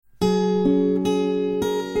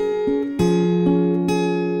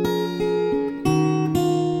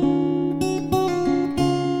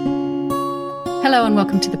Hello and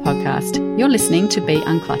welcome to the podcast. You're listening to Be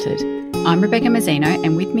Uncluttered. I'm Rebecca Mazzino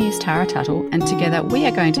and with me is Tara Tuttle, and together we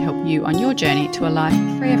are going to help you on your journey to a life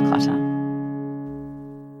free of clutter.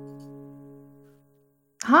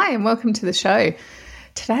 Hi and welcome to the show.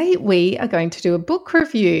 Today we are going to do a book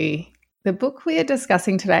review. The book we are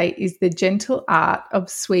discussing today is The Gentle Art of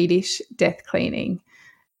Swedish Death Cleaning,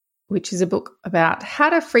 which is a book about how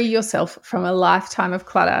to free yourself from a lifetime of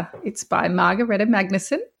clutter. It's by Margareta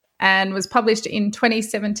Magnusson and was published in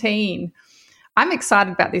 2017. I'm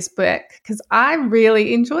excited about this book because I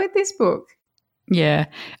really enjoyed this book. Yeah,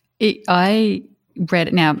 I read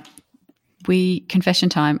it. Now, confession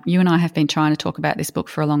time, you and I have been trying to talk about this book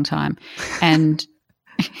for a long time, and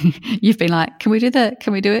you've been like, can we do it?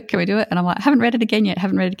 And I'm like, I haven't read it again yet.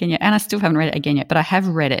 And I still haven't read it again yet, but I have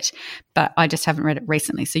read it, but I just haven't read it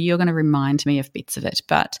recently. So you're going to remind me of bits of it,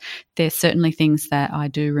 but there's certainly things that I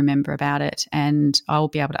do remember about it, and I will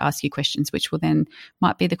be able to ask you questions, which will then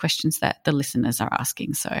might be the questions that the listeners are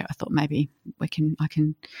asking. So I thought maybe I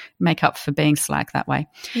can make up for being slack that way.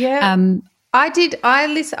 Yeah. I did.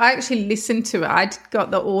 I actually listened to it. I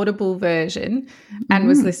got the Audible version and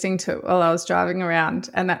was listening to it while I was driving around,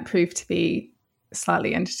 and that proved to be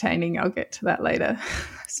slightly entertaining. I'll get to that later.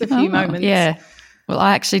 Just a few moments. Yeah. Well,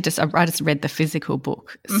 I just read the physical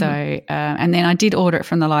book. So, and then I did order it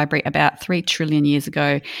from the library about 3 trillion years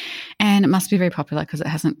ago, and it must be very popular because it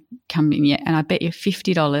hasn't come in yet. And I bet you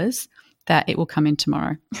 $50 that it will come in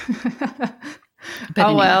tomorrow.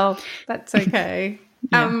 Anyway. Well, that's okay.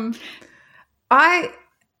 Yeah.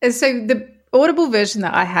 So the Audible version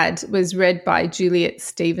that I had was read by Juliet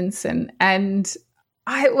Stevenson, and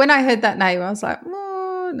when I heard that name, I was like,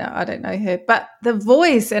 oh, no, I don't know her. But the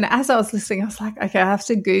voice, and as I was listening, I was like, okay, I have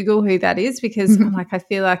to Google who that is because I'm like, I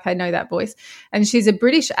feel like I know that voice. And she's a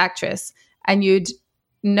British actress, and you'd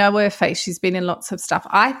know her face. She's been in lots of stuff.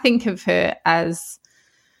 I think of her as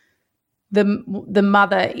the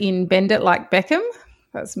mother in Bend It Like Beckham.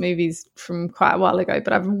 That's movies from quite a while ago,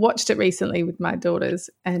 but I've watched it recently with my daughters,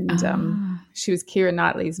 and she was Keira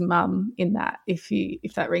Knightley's mum in that. If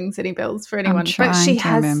that rings any bells for anyone, but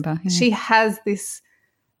she has this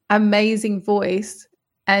amazing voice,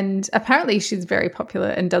 and apparently she's very popular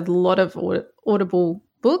and does a lot of Audible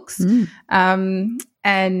books.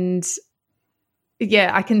 And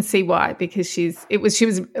yeah, I can see why, because she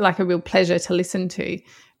was like a real pleasure to listen to.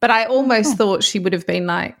 But I almost thought she would have been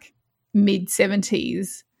like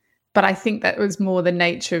mid-70s, but I think that was more the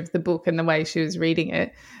nature of the book and the way she was reading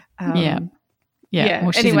it. Yeah.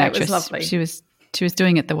 Well, she's anyway, an actress. It was lovely. She was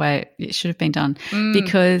doing it the way it should have been done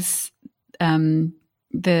because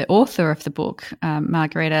the author of the book,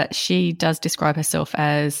 Margareta, she does describe herself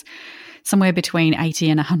as somewhere between 80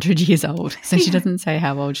 and 100 years old. So she doesn't say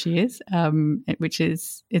how old she is,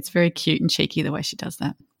 it's very cute and cheeky the way she does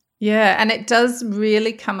that. Yeah, and it does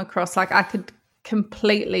really come across like I could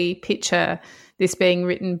completely picture this being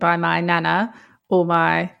written by my nana or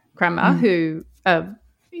my grandma who are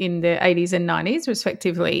in the 80s and 90s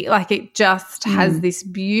respectively. Like it just has this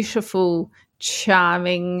beautiful,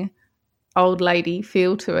 charming old lady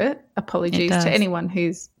feel to it. Apologies to anyone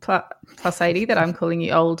who's plus 80 that I'm calling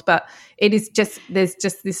you old, but it is just, there's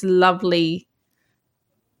just this lovely,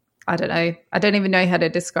 I don't know, I don't even know how to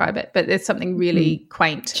describe it, but there's something really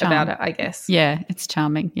quaint about it, I guess. Yeah, it's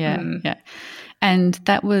charming. Yeah, yeah. And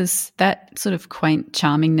that sort of quaint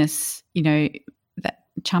charmingness, that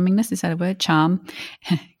charmingness, is that a word? Charm.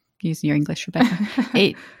 Using your English, Rebecca.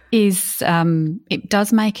 It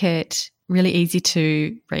does make it really easy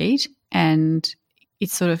to read, and it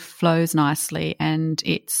sort of flows nicely, and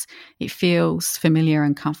it feels familiar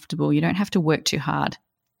and comfortable. You don't have to work too hard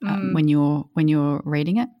when you're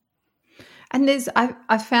reading it. And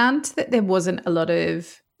I found that there wasn't a lot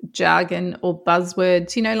of jargon or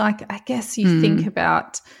buzzwords, like I guess you think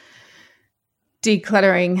about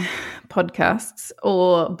decluttering podcasts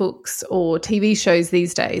or books or TV shows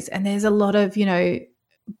these days, and there's a lot of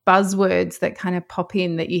buzzwords that kind of pop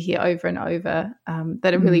in that you hear over and over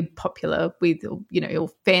that are really popular with your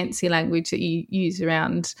fancy language that you use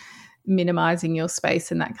around minimizing your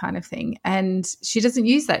space and that kind of thing. And she doesn't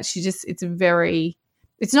use that.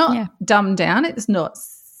 It's not dumbed down, it's not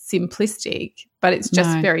simplistic, but it's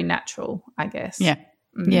just very natural, I guess. Yeah.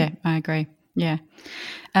 Yeah, I agree. Yeah.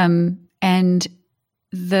 And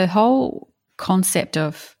the whole concept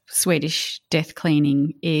of Swedish death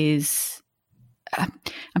cleaning is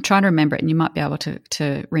I'm trying to remember it, and you might be able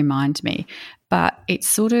to remind me, but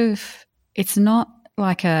it's not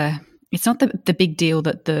the big deal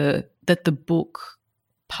that the book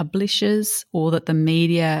publishers or that the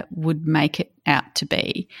media would make it out to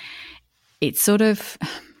be. It's sort of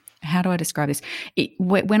how do I describe this?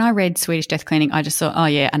 When I read Swedish Death Cleaning, I just thought, oh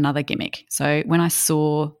yeah, another gimmick. So when I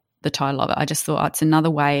saw the title of it, I just thought, oh, it's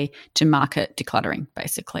another way to market decluttering,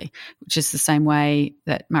 basically, which is the same way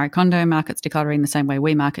that Marie Kondo markets decluttering, the same way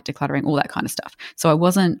we market decluttering, all that kind of stuff. So I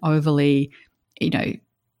wasn't overly,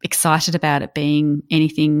 excited about it being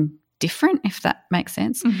anything different, if that makes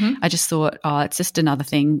sense. Mm-hmm. I just thought, oh, it's just another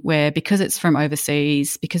thing where because it's from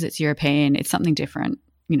overseas, because it's European, it's something different.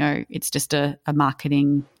 It's just a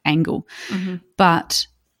marketing angle. Mm-hmm. But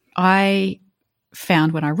I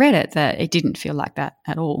found when I read it that it didn't feel like that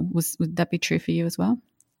at all. Would that be true for you as well?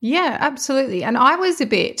 Yeah, absolutely. And I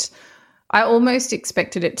almost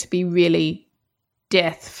expected it to be really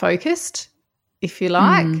death focused, if you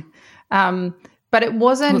like. But it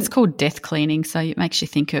wasn't. Well, it's called Death Cleaning, so it makes you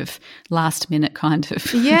think of last minute kind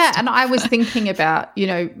of. Yeah, and I was thinking about,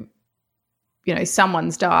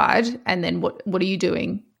 someone's died, and then what are you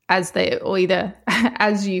doing or either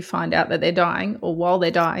as you find out that they're dying, or while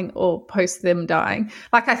they're dying, or post them dying.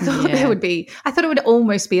 Like I thought I thought it would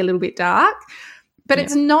almost be a little bit dark, but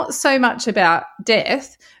it's not so much about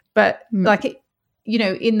death, but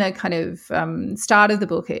in the kind of start of the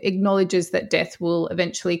book, it acknowledges that death will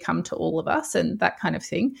eventually come to all of us and that kind of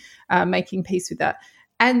thing, making peace with that.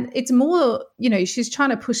 And it's more, she's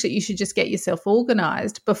trying to push that you should just get yourself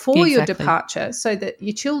organised before your departure, so that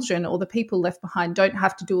your children or the people left behind don't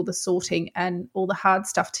have to do all the sorting and all the hard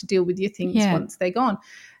stuff to deal with your things once they're gone.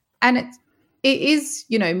 And it is,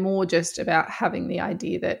 more just about having the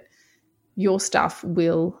idea that your stuff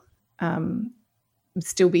will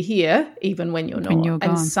still be here even when you're not,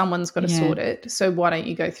 and someone's got to sort it. So why don't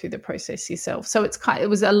you go through the process yourself? So it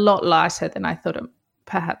was a lot lighter than I thought it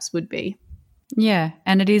perhaps would be. Yeah,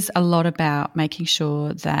 and it is a lot about making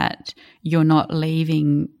sure that you're not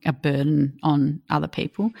leaving a burden on other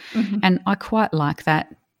people. Mm-hmm. And I quite like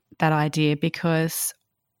that idea, because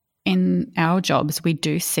in our jobs we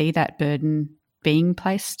do see that burden being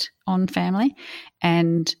placed on family,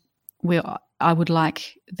 and I would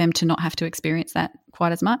like them to not have to experience that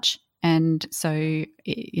quite as much. And so,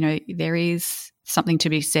 there is something to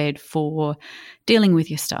be said for dealing with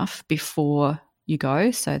your stuff before you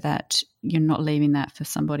go, so that you're not leaving that for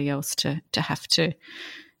somebody else to have to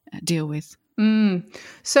deal with.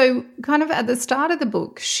 So kind of at the start of the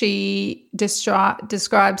book, she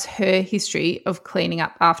describes her history of cleaning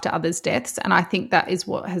up after others' deaths, and I think that is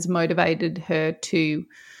what has motivated her to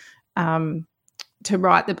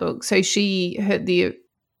write the book. So the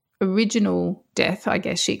original death, I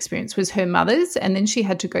guess, she experienced was her mother's, and then she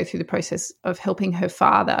had to go through the process of helping her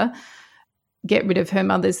father get rid of her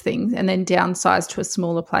mother's things and then downsize to a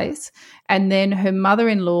smaller place. And then her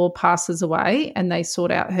mother-in-law passes away and they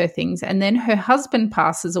sort out her things. And then her husband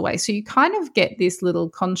passes away. So you kind of get this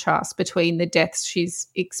little contrast between the deaths she's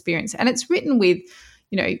experienced. And it's written with,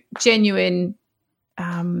 genuine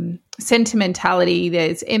sentimentality.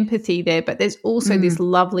 There's empathy there, but there's also this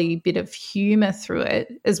lovely bit of humour through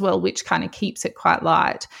it as well, which kind of keeps it quite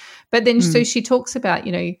light. But then so she talks about,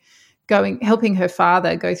 helping her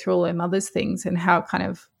father go through all her mother's things and how kind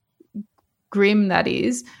of grim that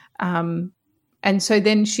is. And so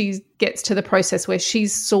then she gets to the process where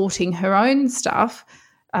she's sorting her own stuff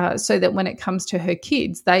so that when it comes to her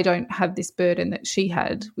kids, they don't have this burden that she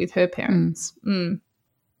had with her parents.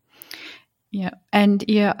 Yeah. And,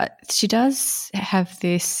 she does have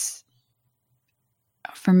this,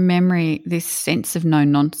 from memory, this sense of no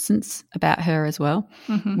nonsense about her as well,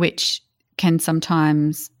 which can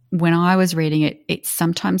sometimes, when I was reading it, it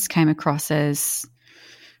sometimes came across as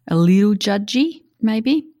a little judgy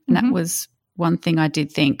maybe. And that was one thing I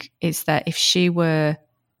did think, is that if she were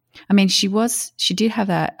 – I mean, she did have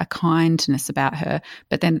a kindness about her,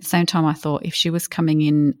 but then at the same time I thought if she was coming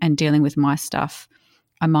in and dealing with my stuff,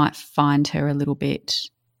 I might find her a little bit,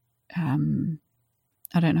 I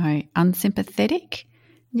don't know, unsympathetic.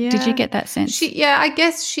 Yeah. Did you get that sense? I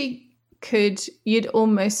guess you'd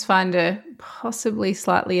almost find her possibly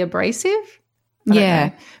slightly abrasive. I don't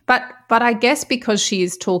know. But I guess because she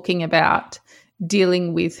is talking about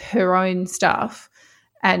dealing with her own stuff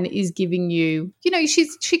and is giving you,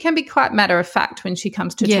 she can be quite matter of fact when she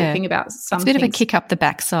comes to talking about something. It's a bit of a kick up the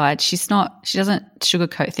backside. She doesn't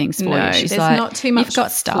sugarcoat things for you. She's like, not too much you've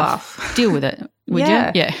got stuff. Fluff. Deal with it. Would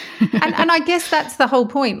you? Yeah. and I guess that's the whole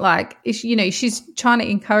point. Like, she's trying to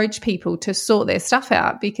encourage people to sort their stuff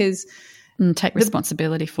out because take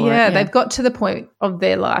responsibility for it. Yeah, they've got to the point of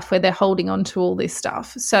their life where they're holding on to all this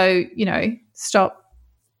stuff. So, stop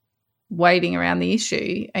waiting around the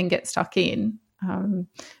issue and get stuck in.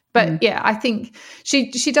 I think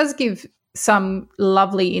she does give some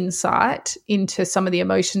lovely insight into some of the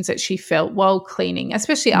emotions that she felt while cleaning,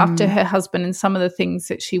 especially after her husband and some of the things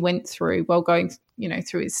that she went through while going,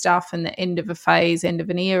 through his stuff and the end of a phase, end of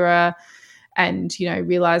an era, and,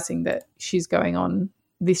 realizing that she's going on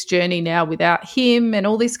this journey now without him and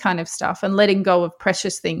all this kind of stuff, and letting go of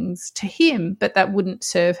precious things to him, but that wouldn't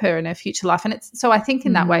serve her in her future life. And so I think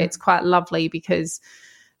in that way it's quite lovely because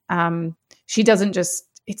she doesn't just,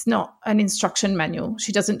 it's not an instruction manual.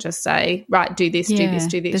 She doesn't just say, right, do this, do this,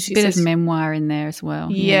 do this. There's a bit of memoir in there as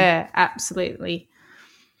well. Yeah, absolutely.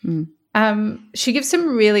 She gives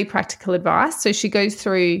some really practical advice. So she goes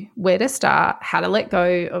through where to start, how to let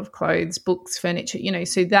go of clothes, books, furniture,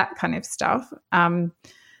 so that kind of stuff.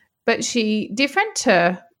 But different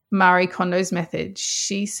to Marie Kondo's method,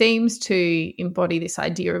 she seems to embody this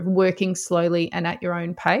idea of working slowly and at your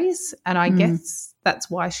own pace. And I guess that's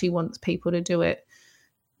why she wants people to do it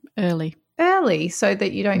early so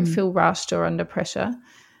that you don't feel rushed or under pressure.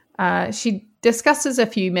 She discusses a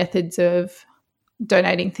few methods of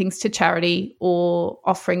donating things to charity or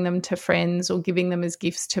offering them to friends or giving them as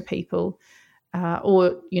gifts to people,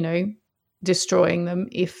 or, destroying them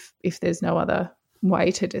if there's no other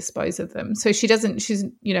way to dispose of them. So she's,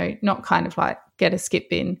 not kind of like get a skip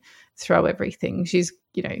bin, throw everything. She's,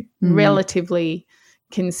 relatively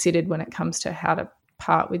considered when it comes to how to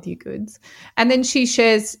part with your goods. And then she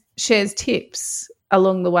shares tips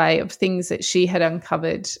along the way of things that she had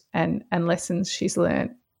uncovered and lessons she's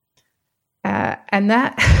learned. And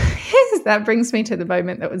that that brings me to the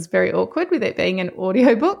moment that was very awkward with it being an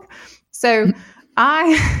audiobook. So I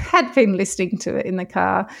had been listening to it in the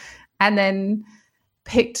car and then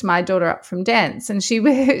picked my daughter up from dance, and she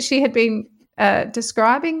had been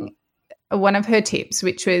describing one of her tips,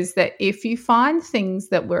 which was that if you find things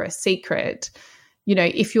that were a secret,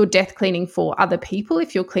 if you're death cleaning for other people,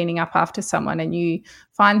 if you're cleaning up after someone and you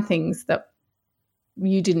find things that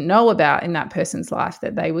you didn't know about in that person's life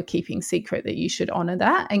that they were keeping secret, that you should honor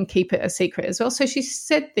that and keep it a secret as well. So she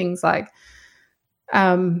said things like,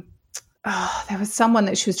 there was someone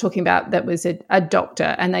that she was talking about that was a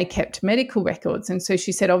doctor and they kept medical records. And so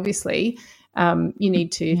she said, obviously, you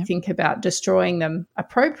need to think about destroying them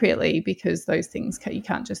appropriately, because those things, you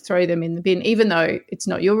can't just throw them in the bin, even though it's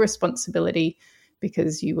not your responsibility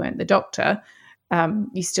because you weren't the doctor.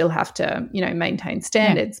 You still have to, maintain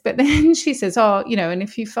standards. Yeah. But then she says, and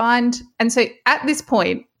if you find, and so at this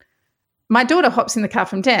point, my daughter hops in the car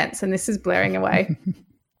from dance and this is blaring away.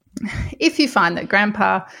 If you find that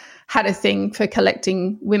grandpa had a thing for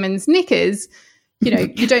collecting women's knickers,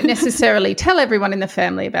 you don't necessarily tell everyone in the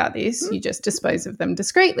family about this. You just dispose of them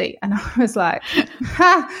discreetly. And I was like,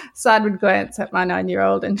 sideward glance at my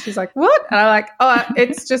 9-year-old. And she's like, what? And I'm like, oh,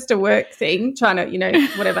 it's just a work thing, trying to,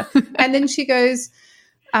 whatever. And then she goes,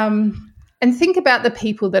 and think about the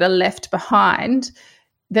people that are left behind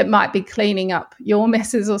that might be cleaning up your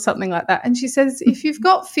messes or something like that. And she says, if you've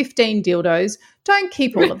got 15 dildos, don't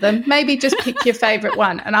keep all of them. Maybe just pick your favorite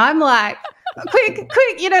one. And I'm like, quick,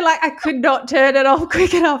 I could not turn it off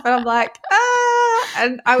quick enough. And I'm like,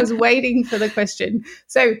 and I was waiting for the question.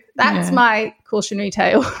 So that's my cautionary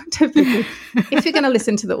tale to people. If you're going to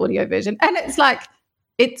listen to the audio version, and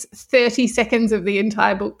it's 30 seconds of the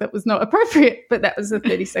entire book that was not appropriate, but that was the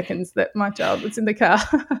 30 seconds that my child was in the car.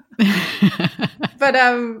 But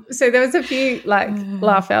so there was a few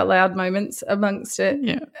laugh out loud moments amongst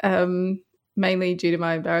it, mainly due to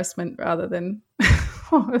my embarrassment rather than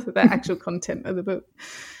the actual content of the book.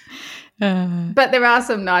 But there are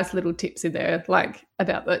some nice little tips in there, like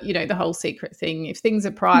about the whole secret thing. If things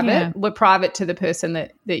are private, were private to the person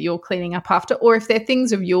that you're cleaning up after, or if they're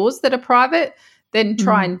things of yours that are private, then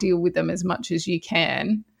try and deal with them as much as you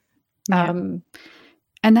can. And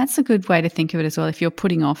that's a good way to think of it as well. If you're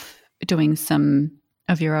putting off doing some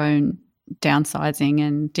of your own downsizing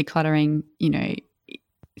and decluttering,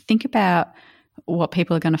 think about what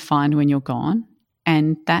people are going to find when you're gone,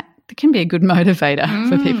 and that can be a good motivator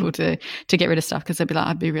for people to get rid of stuff, because they'll be like,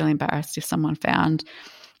 I'd be really embarrassed if someone found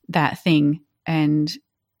that thing, and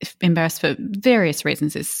embarrassed for various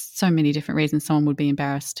reasons. There's so many different reasons someone would be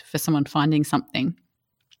embarrassed for someone finding something.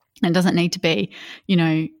 And it doesn't need to be,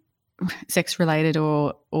 sex related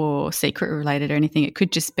or secret related or anything. It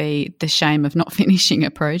could just be the shame of not finishing a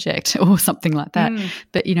project or something like that.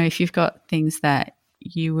 But, if you've got things that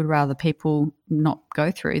you would rather people not go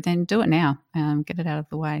through, then do it now. Get it out of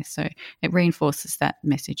the way. So it reinforces that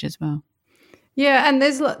message as well. Yeah, and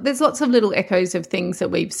there's lots of little echoes of things that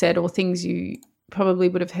we've said or things you probably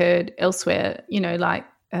would have heard elsewhere,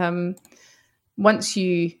 once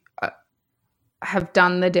you have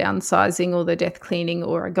done the downsizing or the death cleaning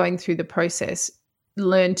or are going through the process,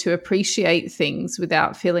 learn to appreciate things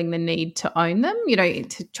without feeling the need to own them,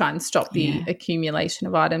 to try and stop the accumulation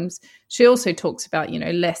of items. She also talks about,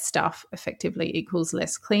 less stuff effectively equals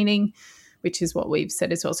less cleaning, which is what we've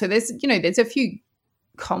said as well. So there's a few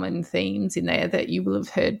common themes in there that you will have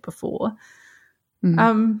heard before.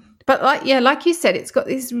 But like you said, it's got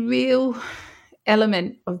this real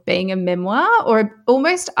element of being a memoir, or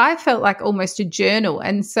I felt like almost a journal.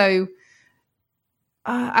 And so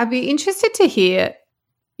I'd be interested to hear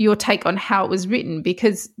your take on how it was written,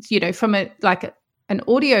 because, from an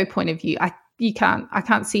audio point of view, I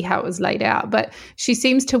can't see how it was laid out, but she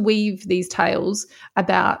seems to weave these tales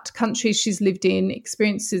about countries she's lived in,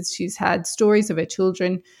 experiences she's had, stories of her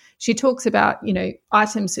children. She talks about,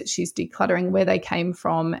 items that she's decluttering, where they came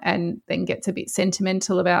from, and then gets a bit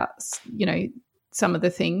sentimental about, some of the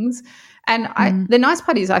things. And the nice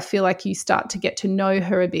part is I feel like you start to get to know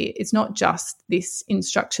her a bit. It's not just this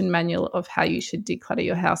instruction manual of how you should declutter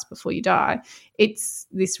your house before you die. It's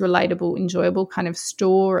this relatable, enjoyable kind of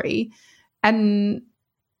story. And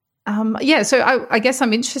so I guess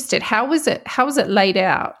I'm interested. How was it laid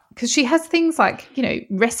out? Because she has things like,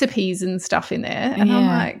 recipes and stuff in there. And I'm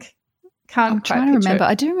like, I'm trying to remember.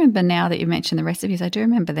 I do remember now that you mentioned the recipes. I do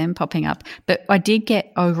remember them popping up. But I did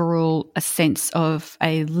get overall a sense of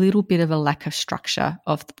a little bit of a lack of structure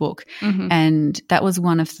of the book. And that was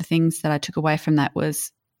one of the things that I took away from that,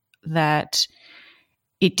 was that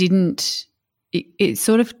it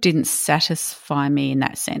sort of didn't satisfy me in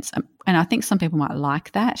that sense. And I think some people might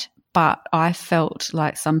like that, but I felt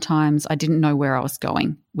like sometimes I didn't know where I was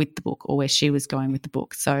going with the book, or where she was going with the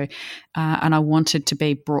book. So, and I wanted to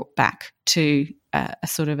be brought back to a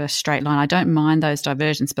sort of a straight line. I don't mind those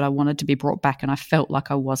diversions, but I wanted to be brought back, and I felt like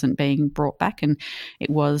I wasn't being brought back, and it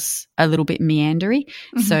was a little bit meandery.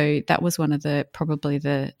 So that was one of probably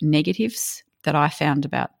the negatives that I found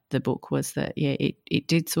about the book, was that, it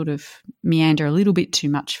did sort of meander a little bit too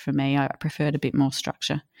much for me. I preferred a bit more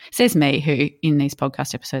structure. Says me, who in these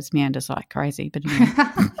podcast episodes meanders like crazy. But anyway.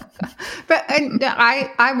 But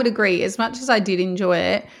I would agree. As much as I did enjoy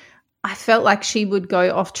it, I felt like she would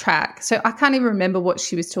go off track. So I can't even remember what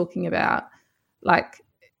she was talking about, like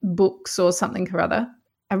books or something or other.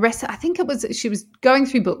 I think it was, she was going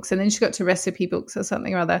through books, and then she got to recipe books or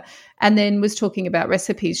something or other, and then was talking about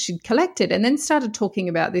recipes she'd collected, and then started talking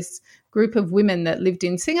about this group of women that lived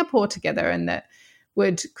in Singapore together and that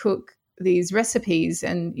would cook these recipes.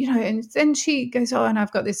 And, and then she goes, and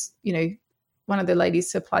I've got this, one of the ladies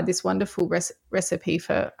supplied this wonderful recipe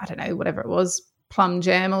for, I don't know, whatever it was, plum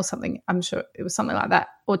jam or something. I'm sure it was something like that,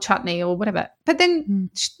 or chutney or whatever. But then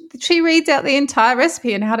she reads out the entire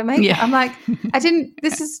recipe and how to make it. I'm like, I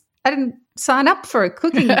didn't sign up for a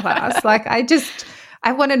cooking class. Like,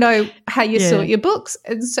 I want to know how you sort your books.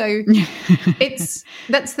 And so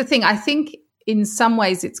that's the thing. I think in some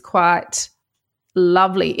ways it's quite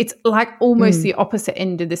lovely. It's like almost the opposite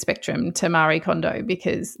end of the spectrum to Marie Kondo,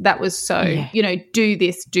 because that was so, do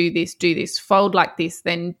this, fold like this,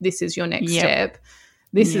 then this is your next step.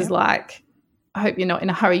 This is like, I hope you're not in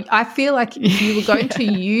a hurry. I feel like if you were going to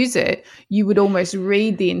use it, you would almost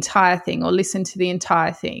read the entire thing or listen to the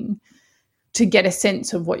entire thing to get a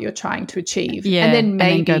sense of what you're trying to achieve. And then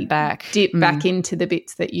maybe go back. Dip back into the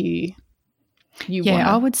bits that you want.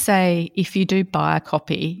 I would say if you do buy a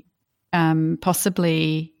copy,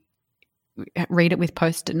 possibly read it with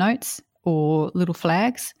Post-it notes or little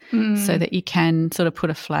flags, so that you can sort of put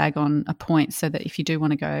a flag on a point, so that if you do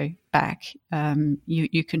want to go back,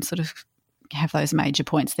 you can sort of have those major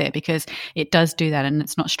points there, because it does do that, and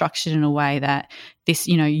it's not structured in a way that this,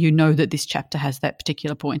 that this chapter has that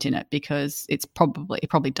particular point in it, because it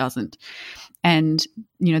probably doesn't. And,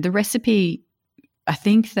 the recipe, I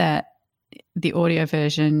think that the audio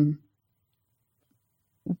version,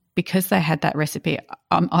 because they had that recipe,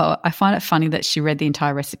 I find it funny that she read the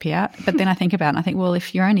entire recipe out. But then I think about it and I think, well,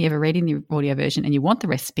 if you're only ever reading the audio version and you want the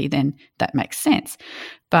recipe, then that makes sense.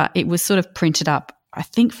 But it was sort of printed up, I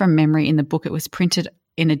think from memory in the book, it was printed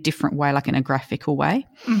in a different way, like in a graphical way.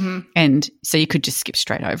 And so you could just skip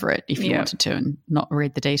straight over it if you wanted to and not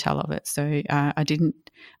read the detail of it. So I didn't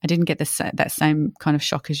get that same kind of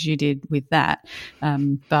shock as you did with that.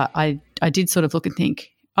 But I did sort of look and think,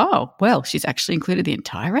 oh, well, she's actually included the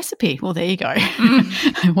entire recipe. Well, there you go.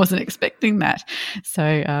 I wasn't expecting that.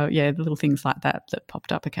 So, the little things like that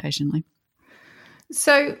popped up occasionally.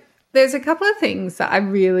 So there's a couple of things that I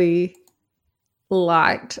really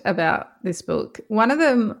liked about this book. One of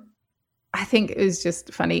them, I think, is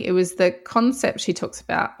just funny. It was the concept she talks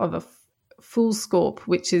about of a fullskåp,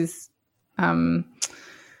 which is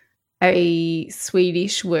a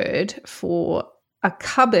Swedish word for a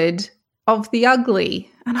cupboard of the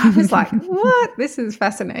ugly. And I was like, what? This is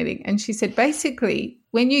fascinating. And she said, basically,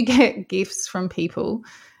 when you get gifts from people,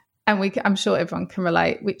 and I'm sure everyone can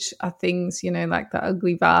relate, which are things, you know, like the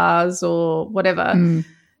ugly vase or whatever,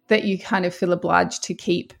 that you kind of feel obliged to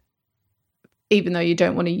keep, even though you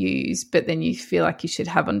don't want to use, but then you feel like you should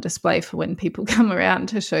have on display for when people come around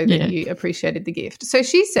to show that you appreciated the gift. So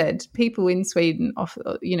she said people in Sweden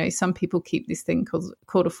offer, you know, some people keep this thing called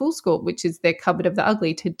a fullskåp, which is their cupboard of the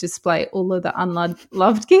ugly, to display all of the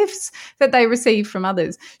unloved gifts that they receive from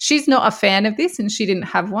others. She's not a fan of this and she didn't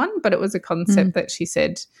have one, but it was a concept that she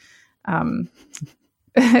said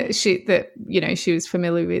she was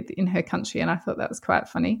familiar with in her country, and I thought that was quite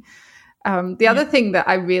funny. The other thing that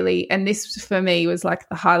I really, and this for me was like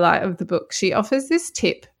the highlight of the book, she offers this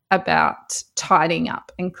tip about tidying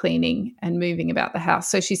up and cleaning and moving about the house.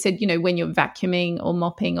 So she said, you know, when you're vacuuming or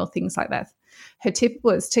mopping or things like that, her tip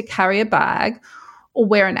was to carry a bag or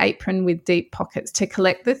wear an apron with deep pockets to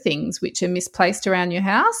collect the things which are misplaced around your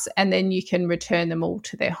house, and then you can return them all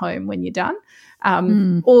to their home when you're done,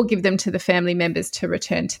 or give them to the family members to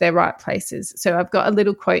return to their right places. So I've got a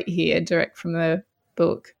little quote here direct from the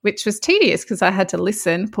book, which was tedious because I had to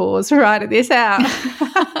listen, pause, write this out.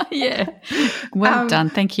 Yeah. Well done.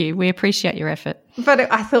 Thank you. We appreciate your effort.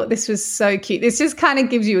 But I thought this was so cute. This just kind of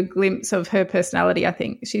gives you a glimpse of her personality, I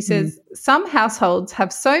think. She says, some households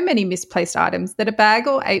have so many misplaced items that a bag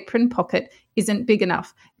or apron pocket isn't big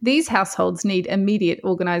enough. These households need immediate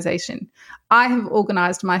organisation. I have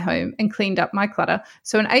organised my home and cleaned up my clutter,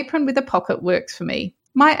 so an apron with a pocket works for me.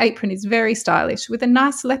 My apron is very stylish with a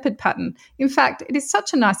nice leopard pattern. In fact, it is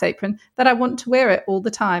such a nice apron that I want to wear it all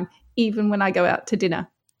the time, even when I go out to dinner.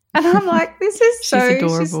 And I'm like, this is so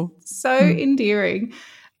adorable, so endearing.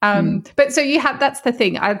 But so that's the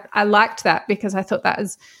thing. I liked that because I thought that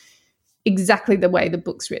was exactly the way the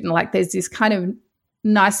book's written. Like there's this kind of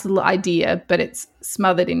nice little idea, but it's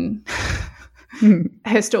smothered in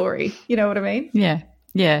her story. You know what I mean? Yeah,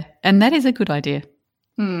 yeah. And that is a good idea.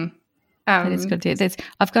 That is a good idea.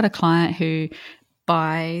 I've got a client who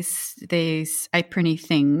buys these aprony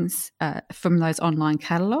things from those online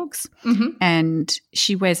catalogues, and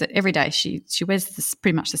she wears it every day. She wears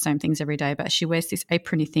pretty much the same things every day, but she wears this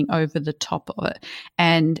aprony thing over the top of it,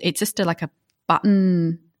 and it's just like a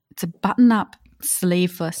button. It's a button-up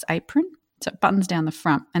sleeveless apron. So it buttons down the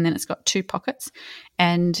front, and then it's got two pockets.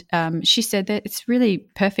 And she said that it's really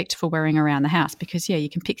perfect for wearing around the house because, you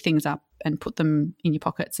can pick things up and put them in your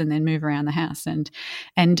pockets and then move around the house. And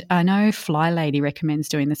I know Fly Lady recommends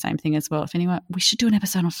doing the same thing as well. If anyone, we should do an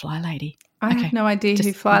episode on Fly Lady. I have no idea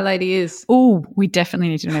who Fly Lady is. Oh, we definitely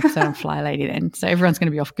need to do an episode on Fly Lady then. So everyone's going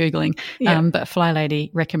to be off Googling. But Fly Lady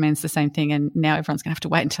recommends the same thing, and now everyone's going to have to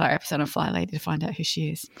wait until our episode on Fly Lady to find out who she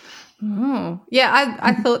is. Oh, yeah,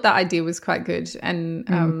 I thought that idea was quite good.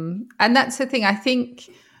 And that's the thing. I think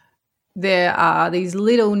there are these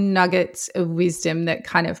little nuggets of wisdom that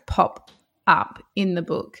kind of pop up in the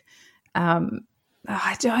book. I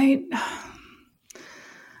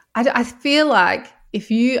feel like if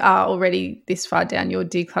you are already this far down your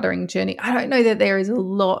decluttering journey, I don't know that there is a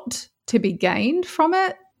lot to be gained from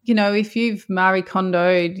it. You know, if you've Marie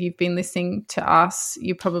Kondo'd, you've been listening to us,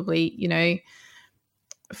 you're probably,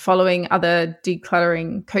 following other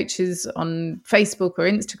decluttering coaches on Facebook or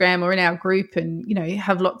Instagram or in our group, and, you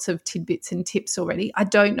have lots of tidbits and tips already. I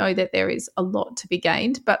don't know that there is a lot to be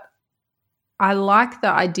gained, but I like the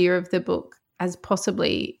idea of the book as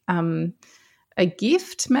possibly a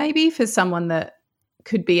gift maybe for someone that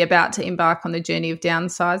could be about to embark on the journey of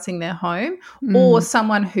downsizing their home, or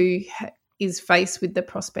someone who is faced with the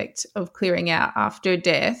prospect of clearing out after a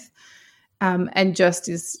death and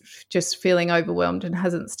is just feeling overwhelmed and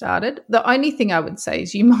hasn't started. The only thing I would say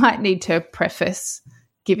is you might need to preface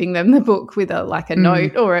giving them the book with a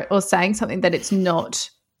note or saying something that it's not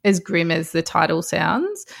as grim as the title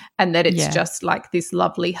sounds, and that it's just like this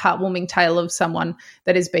lovely heartwarming tale of someone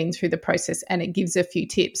that has been through the process, and it gives a few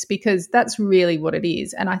tips, because that's really what it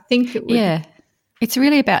is. And I think it would, it's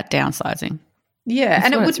really about downsizing. That's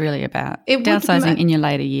and it's really about downsizing in your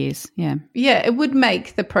later years. It would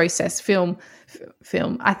make the process film.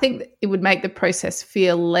 I think it would make the process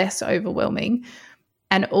feel less overwhelming,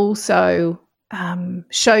 and also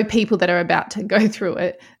show people that are about to go through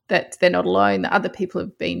it that they're not alone, that other people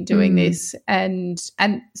have been doing this. And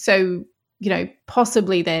so,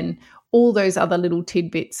 possibly then all those other little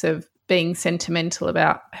tidbits of being sentimental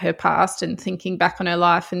about her past and thinking back on her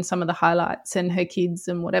life and some of the highlights and her kids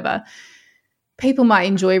and whatever, people might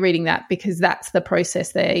enjoy reading that because that's the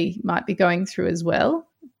process they might be going through as well.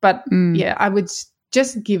 But, I would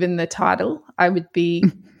just, given the title, I would be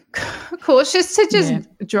cautious to just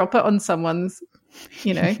drop it on someone's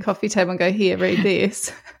coffee table and go, here, read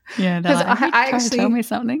this. Yeah, because like, I actually tell me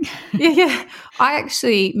something. Yeah. I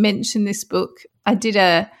actually mentioned this book. I did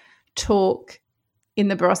a talk in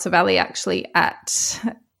the Barossa Valley actually at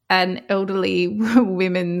an elderly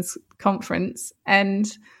women's conference,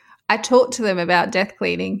 and I talked to them about death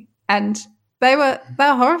cleaning, and they were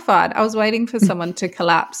horrified. I was waiting for someone to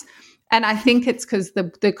collapse. And I think it's because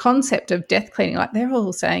the concept of death cleaning, like they're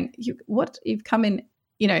all saying, you've come in,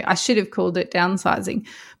 I should have called it downsizing.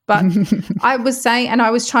 But I was saying, and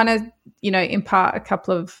I was trying to, impart a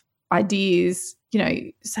couple of ideas,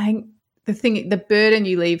 saying the burden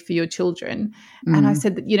you leave for your children. And I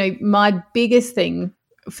said that, my biggest thing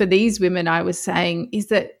for these women, I was saying, is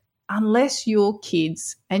that unless your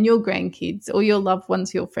kids and your grandkids or your loved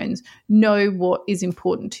ones, your friends, know what is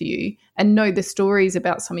important to you and know the stories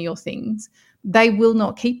about some of your things, they will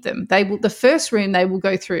not keep them. The first room they will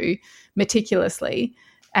go through meticulously,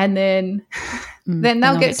 and then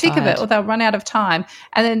they'll get sick of it, or they'll run out of time,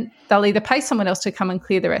 and then they'll either pay someone else to come and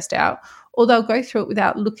clear the rest out, or they'll go through it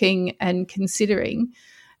without looking and considering.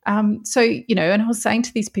 So, and I was saying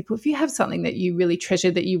to these people, if you have something that you really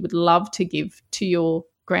treasure that you would love to give to your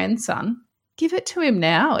grandson, give it to him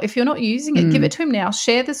now. If you're not using it, give it to him now.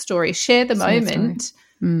 Share the story, share the moment,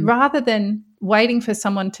 rather than waiting for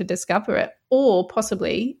someone to discover it, or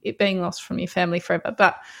possibly it being lost from your family forever.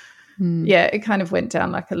 But yeah, it kind of went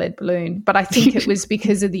down like a lead balloon. But I think it was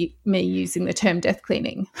because of me using the term death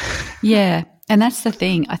cleaning. Yeah, and that's the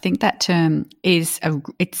thing. I think that term is and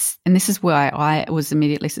this is why I was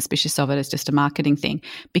immediately suspicious of it as just a marketing thing,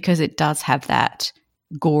 because it does have that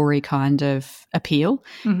gory kind of appeal,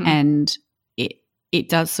 and it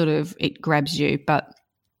does sort of, it grabs you, but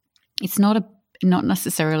it's not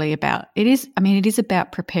necessarily about, it is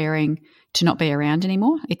about preparing to not be around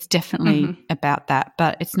anymore. It's definitely about that,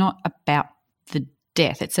 but it's not about the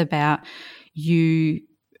death. It's about you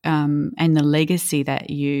and the legacy that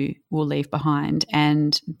you will leave behind,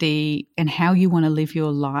 and how you want to live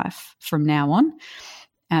your life from now on.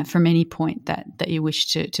 From any point that you wish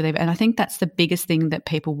to leave. And I think that's the biggest thing that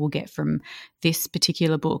people will get from this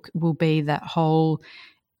particular book, will be that whole,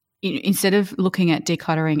 instead of looking at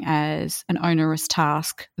decluttering as an onerous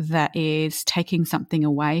task that is taking something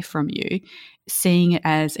away from you, seeing it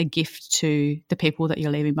as a gift to the people that you're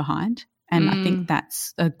leaving behind. And I think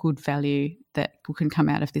that's a good value that can come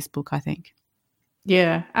out of this book, I think.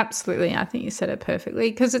 Yeah, absolutely. I think you said it perfectly,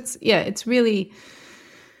 because it's really...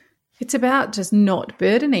 it's about just not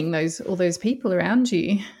burdening all those people around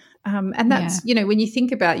you. And that's, when you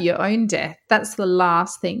think about your own death, that's the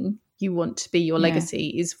last thing you want to be your legacy,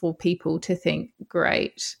 is for people to think,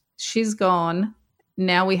 great, she's gone.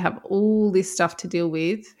 Now we have all this stuff to deal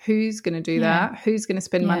with. Who's going to do that? Who's going to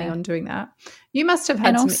spend money on doing that? You must have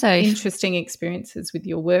had some interesting experiences with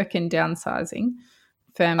your work and downsizing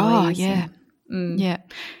families. Oh, yeah. Yeah.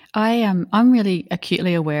 I'm really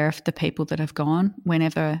acutely aware of the people that have gone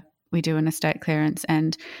whenever we do an estate clearance,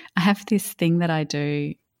 and I have this thing that I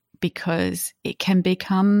do because it can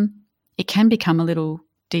become a little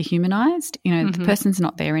dehumanized. The person's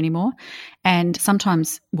not there anymore, and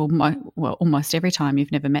sometimes, almost every time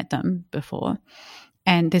you've never met them before,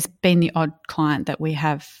 and there's been the odd client that we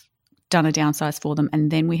have done a downsize for them, and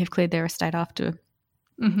then we have cleared their estate after.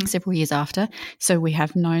 Several years after. So we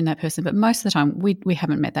have known that person, but most of the time we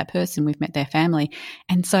haven't met that person, we've met their family.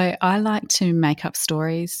 And so I like to make up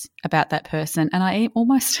stories about that person, and I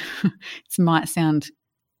almost, it might sound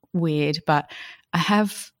weird, but I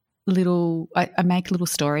have I make little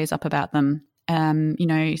stories up about them.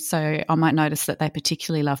 So I might notice that they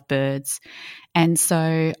particularly love birds, and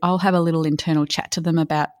so I'll have a little internal chat to them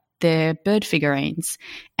about their bird figurines,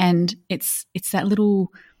 and it's that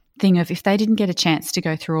little thing of, if they didn't get a chance to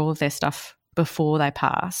go through all of their stuff before they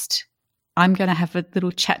passed, I'm going to have a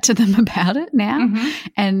little chat to them about it now.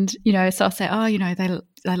 And, so I'll say,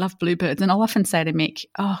 they love bluebirds. And I'll often say to Mick,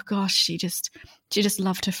 oh gosh, she just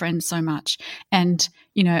loved her friends so much. And,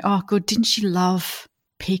 oh good, didn't she love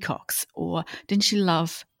peacocks? Or didn't she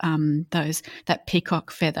love that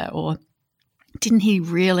peacock feather? Or didn't he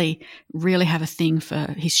really, really have a thing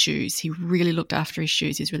for his shoes? He really looked after his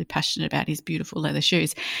shoes. He's really passionate about his beautiful leather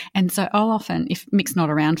shoes. And so I'll often, if Mick's not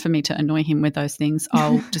around for me to annoy him with those things,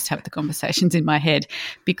 I'll just have the conversations in my head,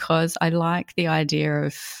 because I like the idea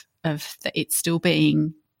of it still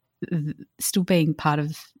being part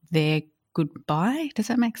of their goodbye. Does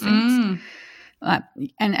that make sense? And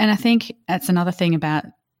I think that's another thing about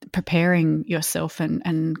preparing yourself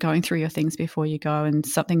and going through your things before you go, and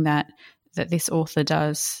something that this author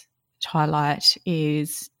does highlight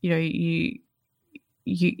is,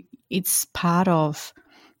 it's part of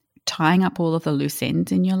tying up all of the loose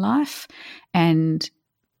ends in your life and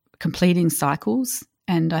completing cycles.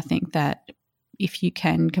 And I think that if you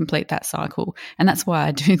can complete that cycle, and that's why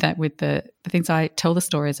I do that with the things I tell the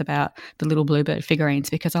stories about, the little bluebird figurines,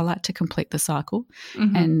 because I like to complete the cycle.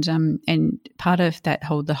 And part of that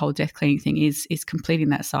the whole death cleaning thing is completing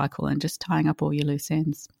that cycle and just tying up all your loose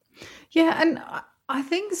ends. Yeah, and I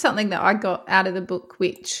think something that I got out of the book,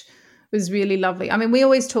 which was really lovely. I mean, we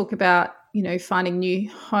always talk about, finding new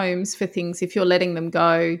homes for things if you're letting them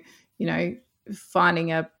go,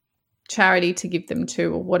 finding a charity to give them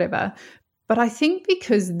to or whatever. But I think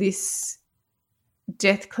because this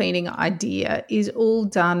death cleaning idea is all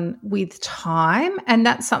done with time, and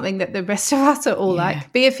that's something that the rest of us are all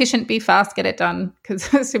like, be efficient, be fast, get it done,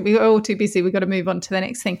 because we're all too busy, we've got to move on to the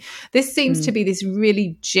next thing. This seems to be this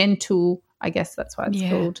really gentle, I guess that's why it's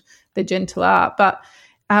called the gentle art, but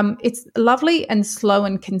it's lovely and slow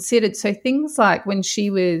and considered. So things like when she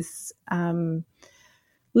was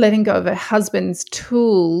letting go of her husband's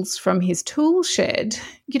tools from his tool shed,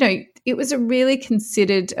 it was a really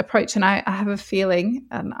considered approach. And I have a feeling,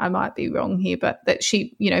 and I might be wrong here, but that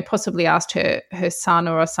she, possibly asked her son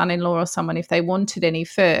or a son-in-law or someone if they wanted any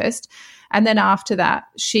first. And then after that,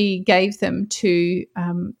 she gave them to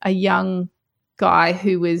a young guy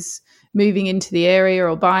who was moving into the area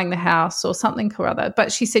or buying the house or something or other.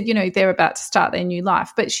 But she said, they're about to start their new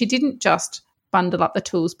life. But she didn't just bundle up the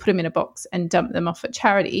tools, put them in a box and dump them off at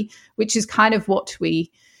charity, which is kind of what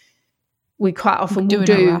we quite often will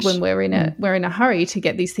do when we're in a hurry to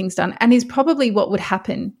get these things done, and is probably what would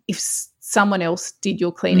happen if someone else did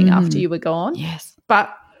your cleaning after you were gone. Yes.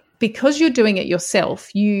 But because you're doing it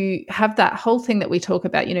yourself, you have that whole thing that we talk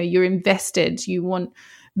about, you're invested, you want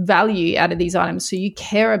value out of these items, so you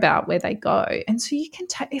care about where they go. And so you can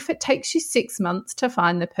if it takes you 6 months to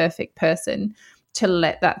find the perfect person to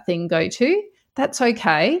let that thing go to, that's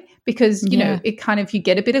okay, because, it kind of, you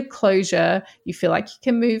get a bit of closure, you feel like you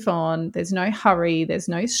can move on, there's no hurry, there's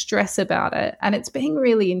no stress about it, and it's being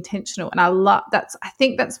really intentional. And I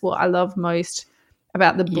think that's what I love most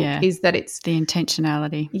about the book, is that it's the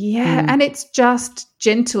intentionality. Yeah, and it's just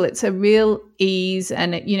gentle. It's a real ease,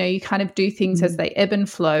 and, you kind of do things as they ebb and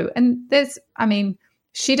flow. And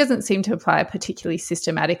she doesn't seem to apply a particularly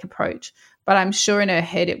systematic approach, but I'm sure in her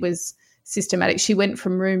head it was systematic. She went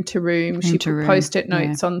from room to room. She put Post-it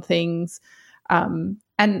notes on things. And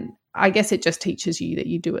I guess it just teaches you that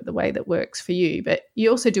you do it the way that works for you, but you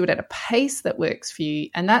also do it at a pace that works for you.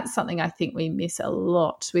 And that's something I think we miss a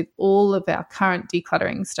lot with all of our current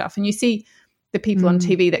decluttering stuff. And you see the people on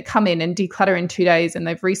TV that come in and declutter in 2 days, and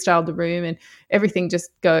they've restyled the room and everything just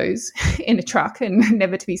goes in a truck and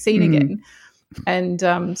never to be seen again.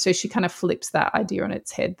 And so she kind of flips that idea on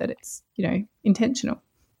its head, that it's, intentional.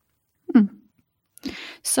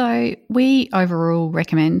 So we overall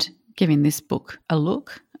recommend giving this book a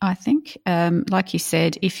look, I think. Like you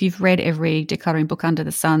said, if you've read every decluttering book under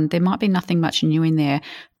the sun, there might be nothing much new in there,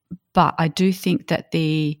 but I do think that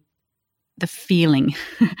the feeling,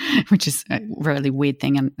 which is a really weird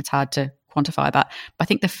thing and it's hard to quantify, but I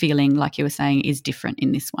think the feeling, like you were saying, is different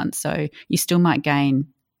in this one. So you still might gain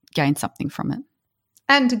something from it.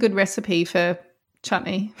 And a good recipe for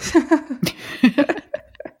chutney.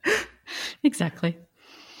 Exactly.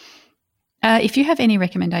 If you have any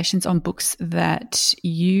recommendations on books that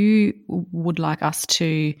you would like us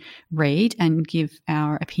to read and give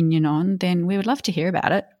our opinion on, then we would love to hear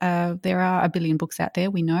about it. There are a billion books out there,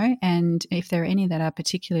 we know, and if there are any that are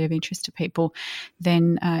particularly of interest to people,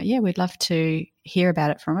 then we'd love to hear about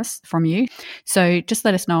it from you. So just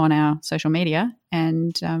let us know on our social media,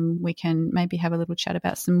 and we can maybe have a little chat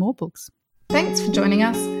about some more books. Thanks for joining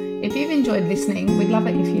us. If you've enjoyed listening, we'd love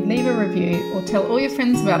it if you'd leave a review or tell all your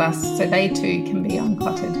friends about us so they too can be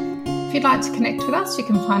uncluttered. If you'd like to connect with us, you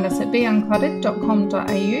can find us at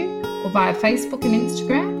beuncluttered.com.au or via Facebook and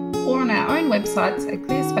Instagram, or on our own websites at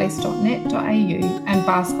clearspace.net.au and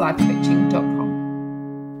basklifecoaching.com.